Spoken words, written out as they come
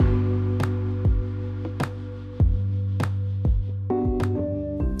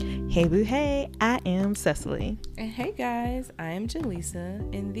Hey boo hey, I am Cecily. And hey guys, I am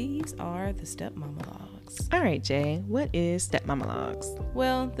Jaleesa, and these are the Step Monologues. All right, Jay, what is Step Monologues?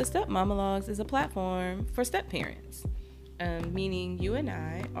 Well, the Step Monologues is a platform for step parents, meaning you and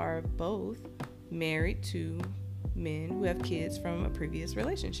I are both married to men who have kids from a previous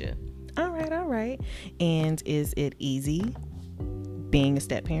relationship. All right. And is it easy being a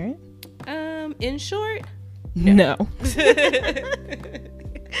step parent? In short, No.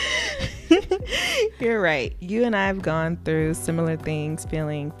 You're right. You and I have gone through similar things,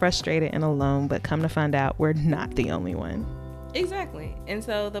 feeling frustrated and alone, but come to find out we're not the only one. Exactly. And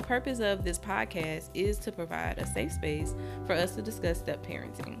so the purpose of this podcast is to provide a safe space for us to discuss step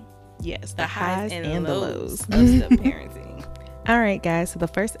parenting. Yes, the highs and the lows of step parenting. All right, guys, so the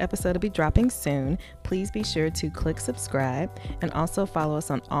first episode will be dropping soon. Please be sure to click subscribe and also follow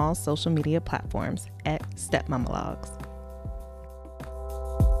us on all social media platforms at Step Monologues.